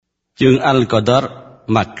Chương Al-Qadr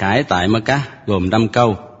mặc khải tại Mecca gồm 5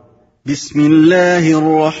 câu.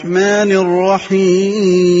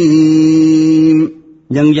 Bismillahirrahmanirrahim.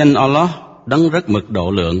 Nhân danh Allah, đấng rất mực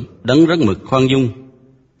độ lượng, đấng rất mực khoan dung.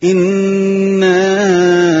 Inna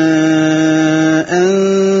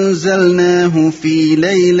anzalnahu fi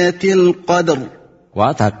laylatil qadr.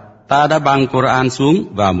 Quả thật, ta đã ban Quran xuống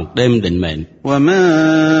vào một đêm định mệnh. Wa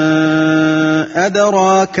ma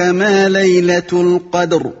adraka ma laylatul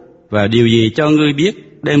qadr. Và điều gì cho ngươi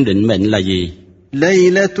biết đêm định mệnh là gì?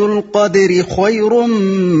 Laylatul qadri khayrun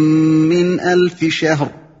min alf shahr.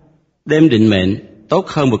 Đêm định mệnh tốt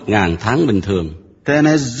hơn 1000 tháng bình thường.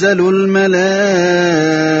 Tanazzalul malaikatu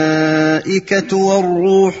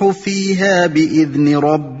war-ruhu fiha bi'izni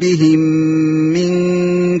rabbihim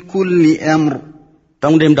min kulli amr.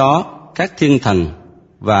 Trong đêm đó, các thiên thần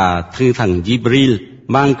và thiên thần Jibril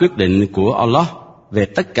mang quyết định của Allah về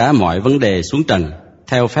tất cả mọi vấn đề xuống trần,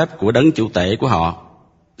 theo phép của đấng chủ tể của họ.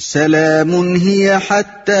 Salamun hiya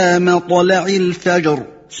hatta matla'il fajr.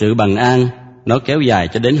 Sự bằng an, nó kéo dài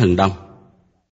cho đến hừng đông.